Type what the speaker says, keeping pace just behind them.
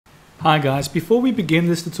Hi guys, before we begin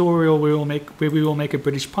this tutorial where we will make a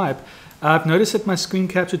British pipe, I've noticed that my screen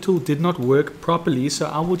capture tool did not work properly, so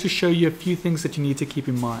I will just show you a few things that you need to keep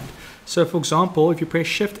in mind. So for example, if you press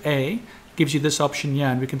Shift A, it gives you this option here,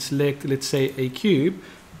 and we can select, let's say, a cube.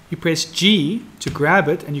 You press G to grab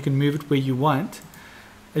it and you can move it where you want.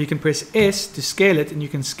 You can press S to scale it and you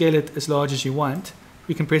can scale it as large as you want.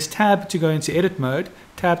 We can press Tab to go into edit mode,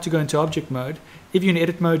 Tab to go into object mode. If you're in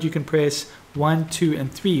edit mode, you can press 1, 2,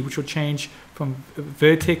 and 3, which will change from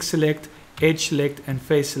vertex select, edge select, and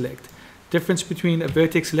face select. Difference between a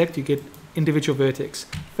vertex select, you get individual vertex.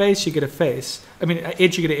 Face, you get a face.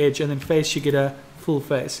 Edge, you get an edge, and then face, you get a full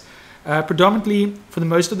face. Predominantly, for the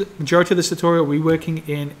majority of this tutorial, we're working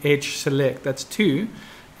in edge select. That's 2.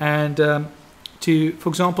 And to, for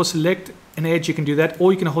example, select an edge, you can do that,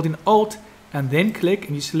 or you can hold in Alt and then click,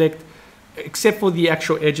 and you select, except for the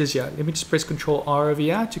actual edges here. Let me just press Ctrl R over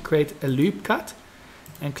here to create a loop cut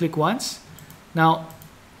and click once. Now,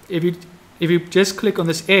 if you just click on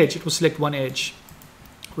this edge, it will select one edge.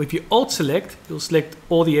 If you Alt select, it will select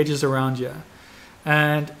all the edges around here.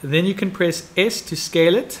 And then you can press S to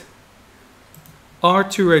scale it, R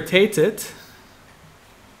to rotate it,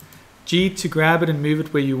 G to grab it and move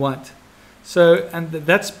it where you want. So, and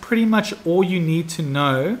that's pretty much all you need to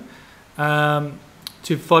know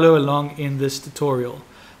to follow along in this tutorial.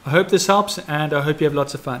 I hope this helps and I hope you have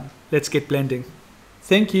lots of fun. Let's get blending.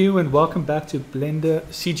 Thank you and welcome back to Blender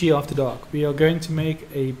CG After Dark. We are going to make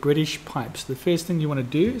a British pipe. So the first thing you want to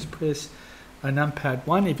do is press a numpad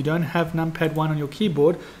 1. If you don't have numpad 1 on your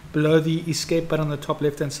keyboard, below the escape button on the top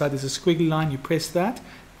left hand side there's a squiggly line. You press that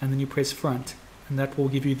and then you press front, and that will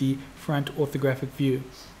give you the front orthographic view.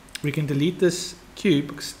 We can delete this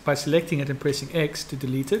cube by selecting it and pressing X to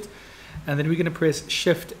delete it. And then we're going to press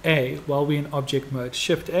Shift A while we're in object mode.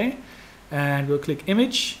 Shift A, and we'll click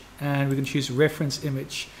image, and we can choose reference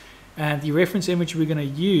image. And the reference image we're going to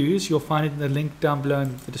use, you'll find it in the link down below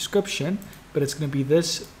in the description, but it's going to be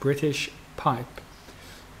this British pipe.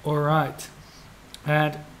 Alright,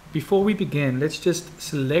 and before we begin, let's just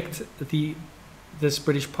select this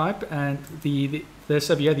British pipe and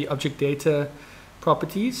this over here, the object data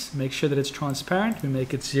properties. Make sure that it's transparent. We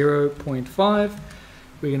make it 0.5.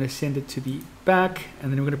 We're going to send it to the back,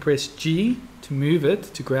 and then we're going to press G to move it,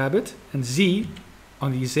 to grab it, and Z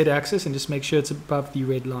on the Z axis, and just make sure it's above the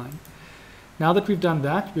red line. Now that we've done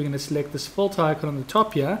that, we're going to select this filter icon on the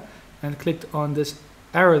top here and click on this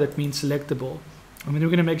arrow that means selectable. And then we're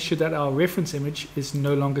going to make sure that our reference image is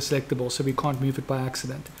no longer selectable, so we can't move it by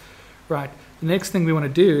accident. Right, the next thing we want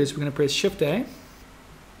to do is we're going to press Shift A,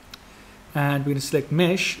 and we're going to select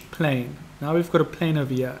Mesh, Plane. Now we've got a plane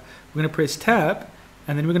over here. We're going to press Tab,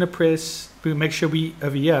 and then we're going to make sure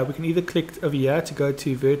over here, we can either click over here to go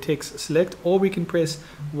to vertex select, or we can press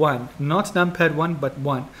 1, not numpad 1, but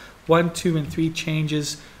 1. 1, 2, and 3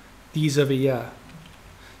 changes these over here.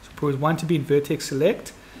 So press 1 to be in vertex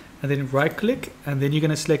select, and then right click, and then you're going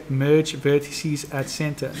to select merge vertices at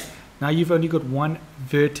center. Now you've only got one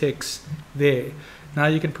vertex there. Now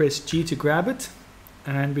you can press G to grab it,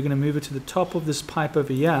 and we're going to move it to the top of this pipe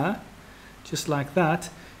over here, just like that.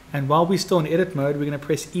 And while we're still in edit mode, we're going to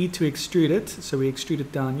press E to extrude it. So we extrude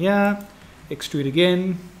it down here, extrude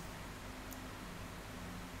again,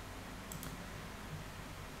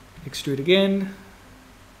 extrude again,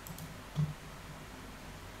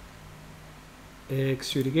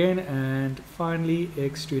 extrude again, and finally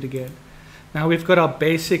extrude again. Now we've got our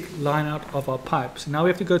basic line out of our pipe. So now we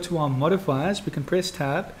have to go to our modifiers. We can press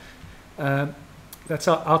Tab. That's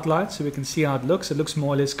our outline, so we can see how it looks. It looks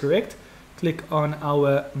more or less correct. Click on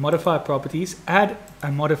our modifier properties, add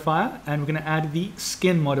a modifier, and we're going to add the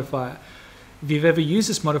skin modifier. If you've ever used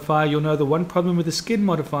this modifier, you'll know the one problem with the skin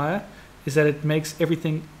modifier is that it makes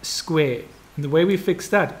everything square. And the way we fix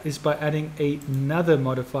that is by adding another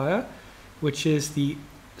modifier, which is the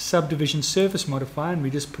Subdivision surface modifier, and we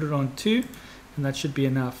just put it on 2, and that should be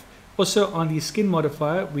enough. Also on the skin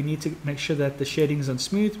modifier, we need to make sure that the shading is on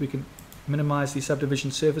smooth. We can minimize the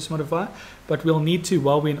Subdivision surface modifier, but we'll need to,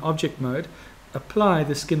 while we're in object mode, apply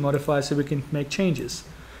the skin modifier so we can make changes.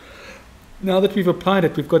 Now that we've applied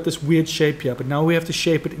it, we've got this weird shape here, but now we have to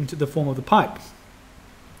shape it into the form of the pipe.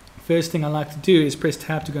 First thing I like to do is press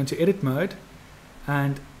Tab to go into edit mode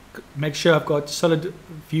and make sure I've got solid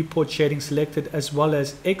viewport shading selected as well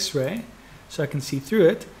as X-ray so I can see through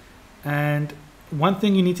it. And one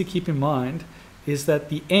thing you need to keep in mind is that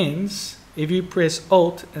the ends, if you press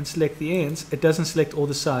Alt and select the ends, it doesn't select all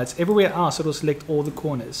the sides. Everywhere else it will select all the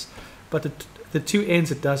corners, but the two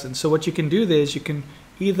ends it doesn't. So what you can do there is you can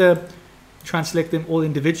either try and select them all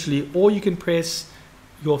individually, or you can press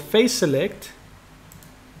your face select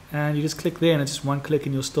and you just click there, and it's just one click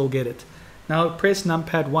and you'll still get it. Now press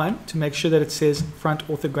numpad 1 to make sure that it says front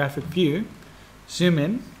orthographic view. Zoom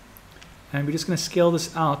in, and we're just going to scale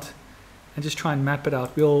this out and just try and map it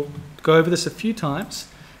out. We'll go over this a few times,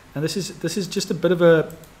 and this is just a bit of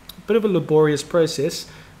a laborious process.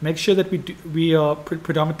 Make sure that we are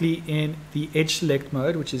predominantly in the edge select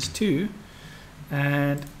mode, which is 2,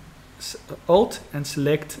 and Alt and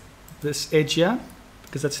select this edge here,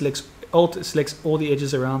 because that selects Alt selects all the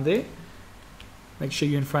edges around there. Make sure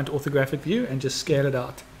you're in front orthographic view and just scale it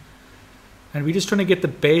out. And we're just trying to get the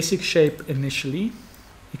basic shape initially.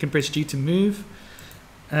 You can press G to move,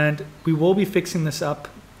 and we will be fixing this up,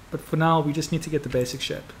 but for now we just need to get the basic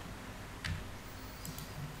shape.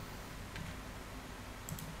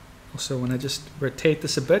 Also want to just rotate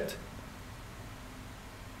this a bit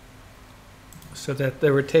so that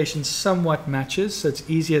the rotation somewhat matches, so it's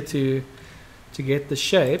easier to get the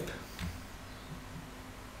shape.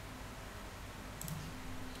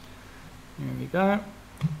 There we go.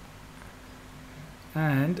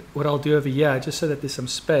 And what I'll do over here, just so that there's some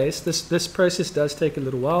space, this process does take a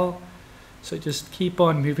little while, so just keep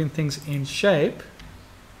on moving things in shape,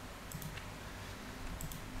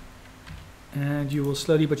 and you will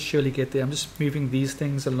slowly but surely get there. I'm just moving these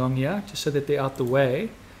things along here just so that they're out the way,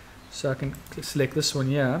 so I can select this one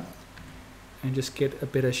here and just get a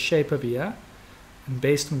better shape over here, and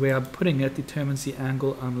based on where I'm putting it determines the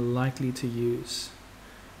angle I'm likely to use.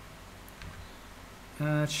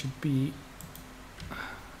 That should be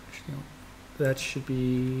let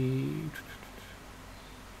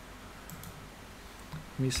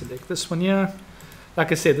me select this one here.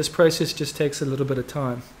 Like I said, this process just takes a little bit of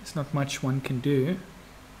time. There's not much one can do,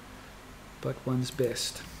 but one's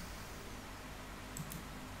best.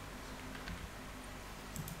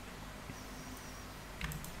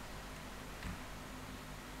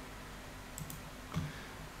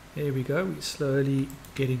 There we go, we're slowly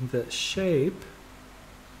getting the shape.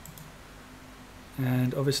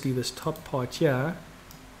 And obviously this top part here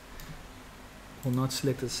will not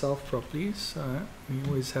select itself properly, so we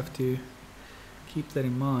always have to keep that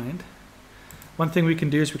in mind. One thing we can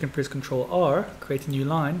do is we can press Ctrl R, create a new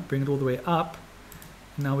line, bring it all the way up,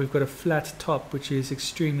 and now we've got a flat top, which is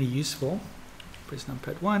extremely useful. Press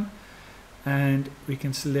numpad 1, and we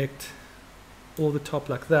can select all the top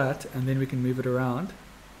like that, and then we can move it around.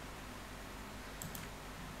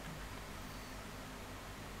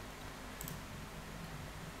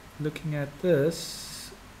 Looking at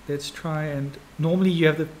this, let's try and, normally you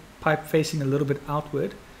have the pipe facing a little bit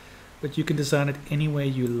outward, but you can design it any way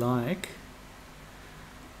you like.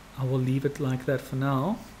 I will leave it like that for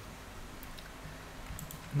now.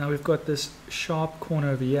 Now we've got this sharp corner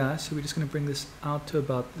over here, so we're just going to bring this out to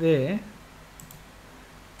about there,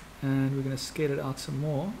 and we're going to scale it out some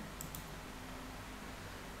more,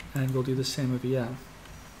 and we'll do the same over here.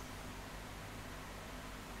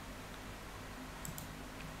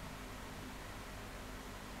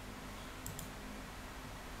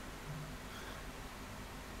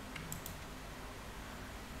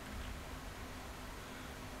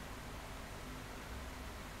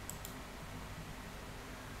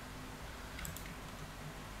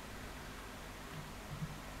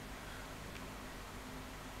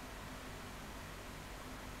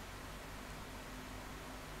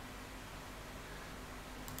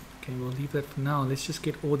 Okay, we'll leave that for now. Let's just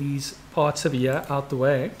get all these parts over here out the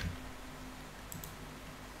way.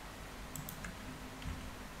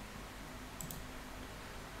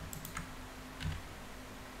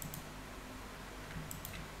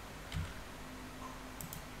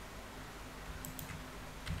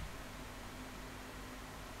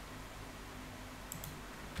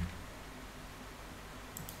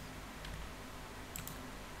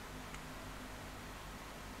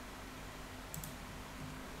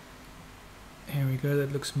 There we go,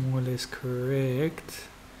 that looks more or less correct.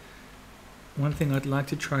 One thing I'd like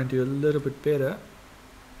to try and do a little bit better.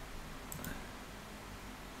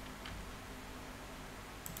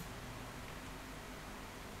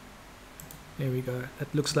 There we go,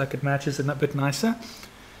 that looks like it matches a bit nicer.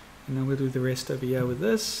 And then we'll do the rest over here with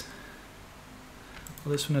this.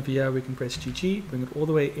 Well, this one over here we can press GG, bring it all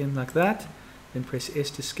the way in like that, then press S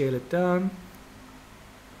to scale it down.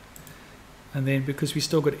 And then because we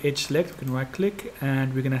still got edge select, we can right click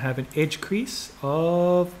and we're going to have an edge crease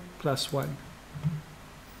of +1.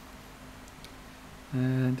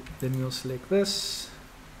 And then we'll select this,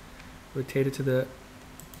 rotate it to the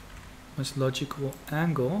most logical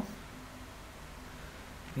angle,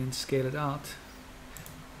 then scale it out.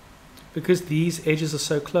 Because these edges are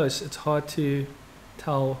so close, it's hard to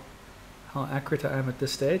tell how accurate I am at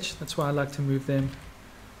this stage. That's why I like to move them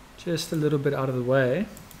just a little bit out of the way.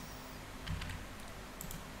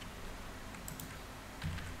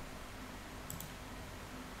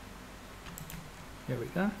 There we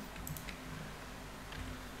go.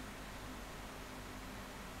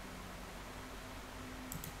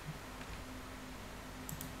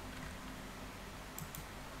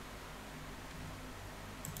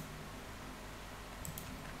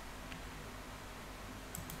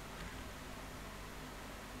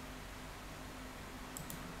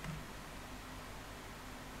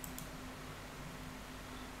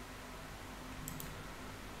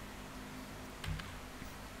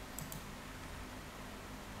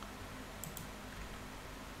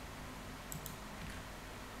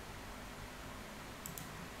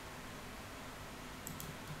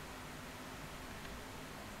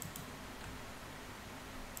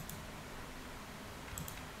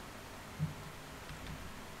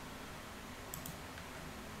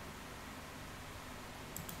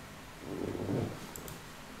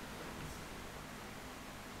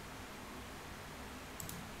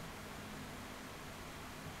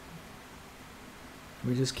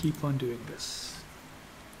 We just keep on doing this.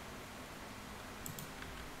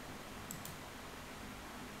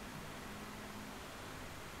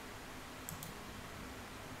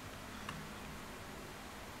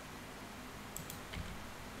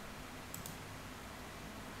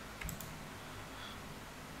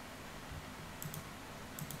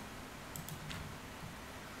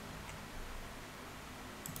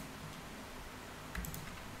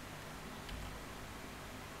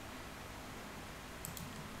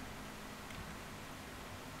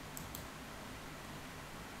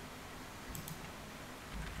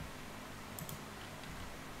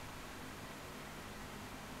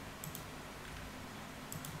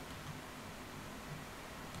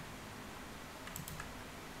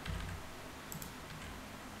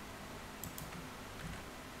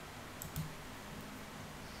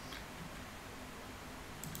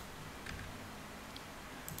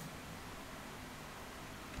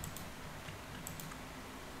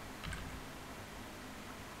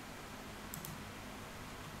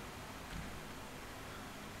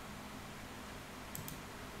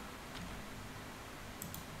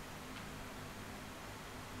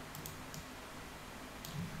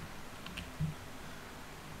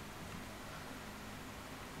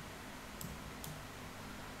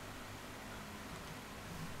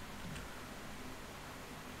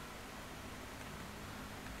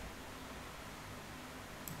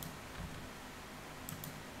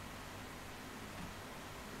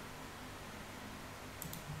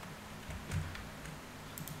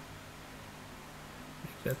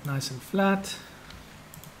 That nice and flat.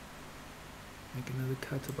 Make another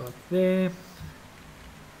cut about there,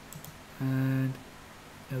 and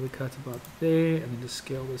another cut about there, and then just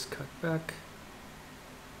scale this cut back.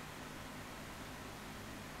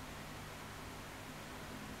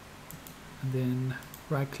 And then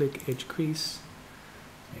right click edge crease,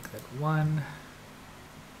 make that 1.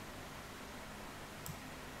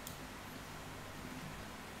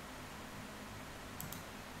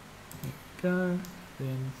 There we go.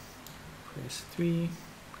 Then press 3.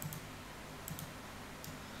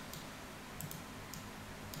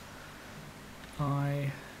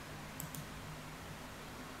 I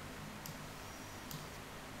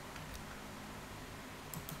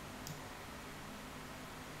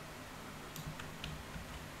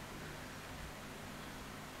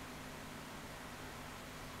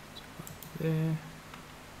there.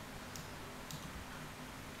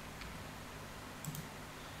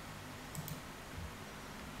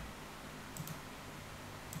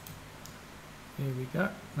 There we go,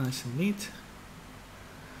 nice and neat.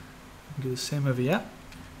 Do the same over here.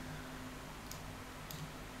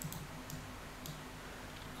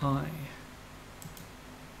 I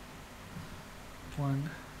 1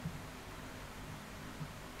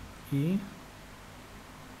 E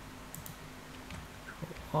Control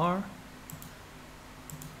R,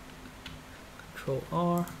 Control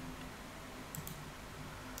R,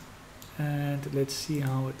 and let's see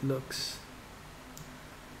how it looks.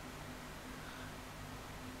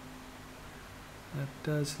 That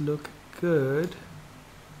does look good.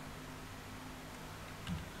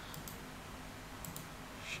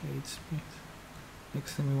 Shade smooth.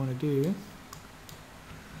 Next thing we want to do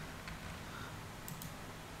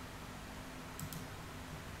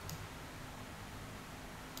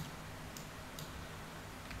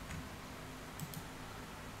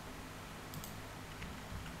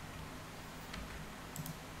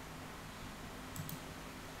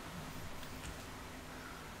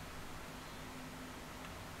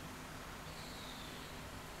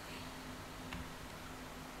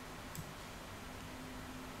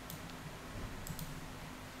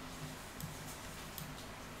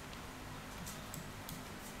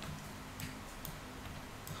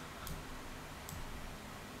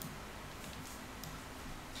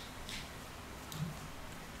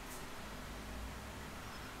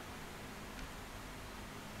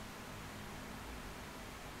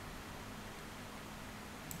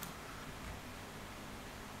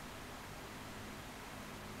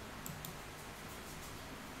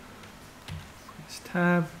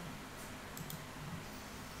tab.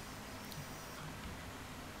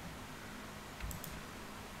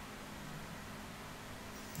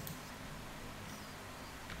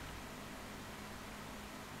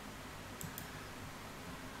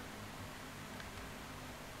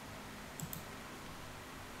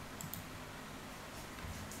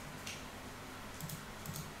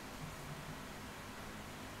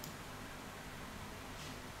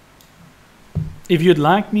 If you'd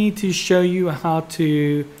like me to show you how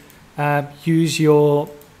to use your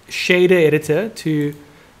shader editor to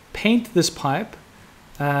paint this pipe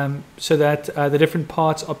so that the different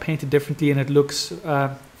parts are painted differently and it looks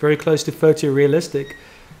very close to photorealistic,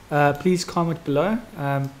 please comment below.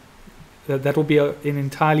 That will be an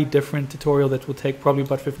entirely different tutorial that will take probably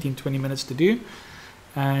about 15-20 minutes to do.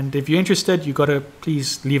 And if you're interested, you got to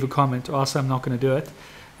please leave a comment, or else I'm not going to do it.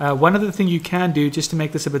 One other thing you can do just to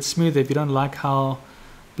make this a bit smoother, if you don't like how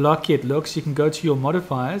blocky it looks, you can go to your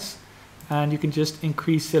modifiers and you can just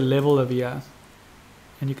increase the level over here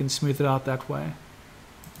and you can smooth it out that way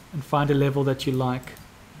and find a level that you like.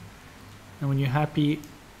 And when you're happy,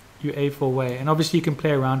 you A4 away. And obviously you can play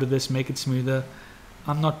around with this, make it smoother.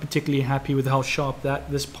 I'm not particularly happy with how sharp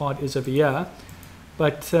this part is over here,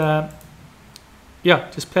 but yeah,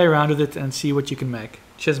 just play around with it and see what you can make.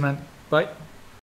 Cheers, man. Bye.